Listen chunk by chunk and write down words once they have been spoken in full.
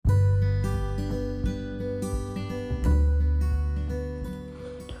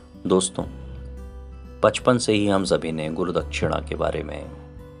दोस्तों, बचपन से ही हम सभी ने गुरु दक्षिणा के बारे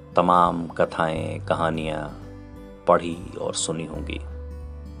में तमाम कथाएं, कहानियां पढ़ी और सुनी होंगी।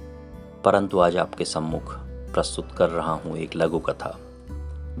 परंतु आज आपके सम्मुख प्रस्तुत कर रहा हूं एक लघु कथा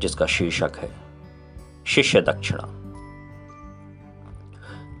जिसका शीर्षक है शिष्य दक्षिणा।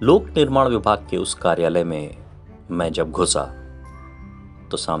 लोक निर्माण विभाग के उस कार्यालय में मैं जब घुसा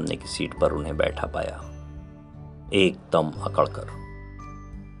तो सामने की सीट पर उन्हें बैठा पाया, एकदम अकड़कर।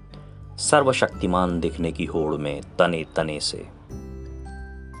 सर्वशक्तिमान दिखने की होड़ में तने तने से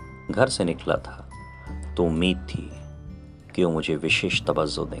घर से निकला था तो उम्मीद थी कि वो मुझे विशेष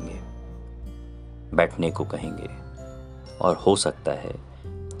तवज्जो देंगे, बैठने को कहेंगे और हो सकता है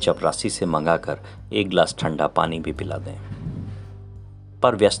चपरासी से मंगाकर एक गिलास ठंडा पानी भी पिला दें।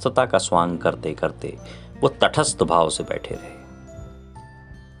 पर व्यस्तता का स्वांग करते करते वो तटस्थ भाव से बैठे रहे,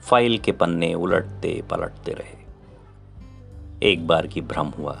 फाइल के पन्ने उलटते पलटते रहे। एक बार की भ्रम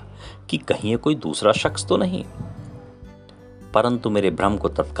हुआ कि कहीं ये कोई दूसरा शख्स तो नहीं, परंतु मेरे भ्रम को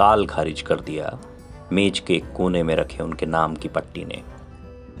तत्काल खारिज कर दिया मेज के एक कोने में रखे उनके नाम की पट्टी ने।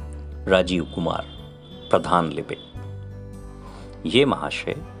 राजीव कुमार, प्रधान लिपिक। ये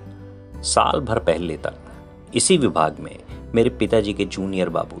महाशय साल भर पहले तक इसी विभाग में मेरे पिताजी के जूनियर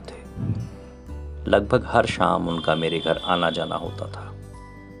बाबू थे। लगभग हर शाम उनका मेरे घर आना जाना होता था।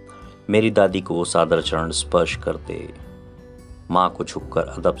 मेरी दादी को सादर चरण स्पर्श करते, माँ को झुककर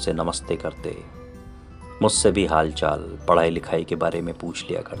अदब से नमस्ते करते, मुझसे भी हालचाल, पढ़ाई लिखाई के बारे में पूछ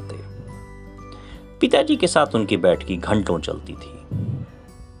लिया करते। पिताजी के साथ उनकी बैठकी घंटों चलती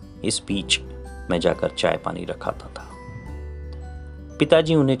थी। इस बीच मैं जाकर चाय पानी रखाता था।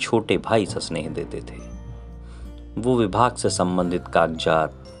 पिताजी उन्हें छोटे भाई सा स्नेह देते थे। वो विभाग से संबंधित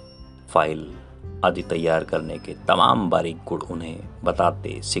कागजात, फाइल आदि तैयार करने के तमाम बारीक गुण उन्हें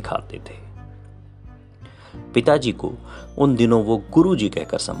बताते सिखाते थे। पिताजी को उन दिनों वो गुरुजी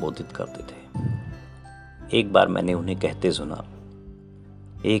कहकर संबोधित करते थे। एक बार मैंने उन्हें कहते सुना,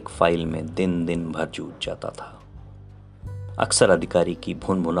 एक फाइल में दिन दिन भर जूझ जाता था। अक्सर अधिकारी की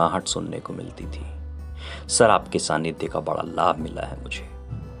भुनभुनाहट सुनने को मिलती थी। सर, आपके सानिध्य का बड़ा लाभ मिला है मुझे।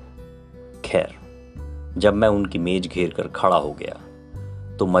 खैर, जब मैं उनकी मेज घेर कर खड़ा हो गया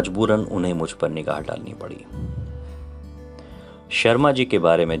तो मजबूरन उन्हें मुझ पर निगाह डालनी पड़ी। शर्मा जी के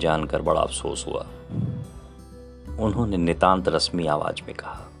बारे में जानकर बड़ा अफसोस हुआ। उन्होंने नितांत रस्मी आवाज में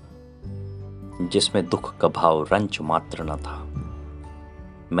कहा, जिसमें दुख का भाव रंच मात्र न था।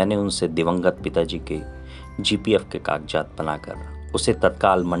 मैंने उनसे दिवंगत पिताजी के जीपीएफ के कागजात बनाकर उसे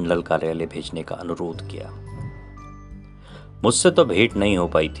तत्काल मंडल कार्यालय भेजने का अनुरोध किया। मुझसे तो भेंट नहीं हो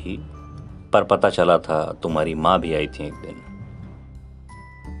पाई थी, पर पता चला था तुम्हारी मां भी आई थी एक दिन।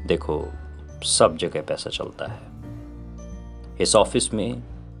 देखो, सब जगह पैसा चलता है, इस ऑफिस में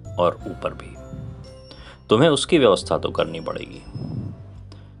और ऊपर भी। तुम्हें उसकी व्यवस्था तो करनी पड़ेगी।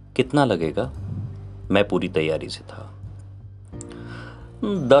 कितना लगेगा? मैं पूरी तैयारी से था।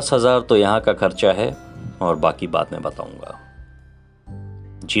 10,000 तो यहां का खर्चा है और बाकी बाद में बताऊंगा।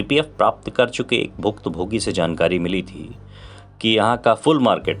 जीपीएफ प्राप्त कर चुके एक भुक्तभोगी से जानकारी मिली थी कि यहां का फुल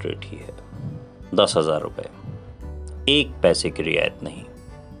मार्केट रेट ही है 10,000 रुपए, 1 पैसे की रियायत नहीं।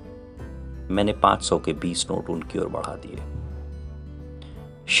 मैंने 500 के 20 नोट उनकी ओर बढ़ा दिए।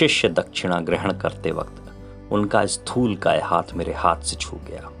 शिष्य दक्षिणा ग्रहण करते वक्त उनका स्थूल काय हाथ मेरे हाथ से छू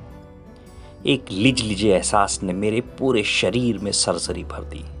गया। एक लिजलिजे एहसास ने मेरे पूरे शरीर में सरसरी भर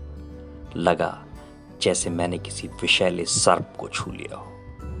दी। लगा जैसे मैंने किसी विषैले सर्प को छू लिया हो।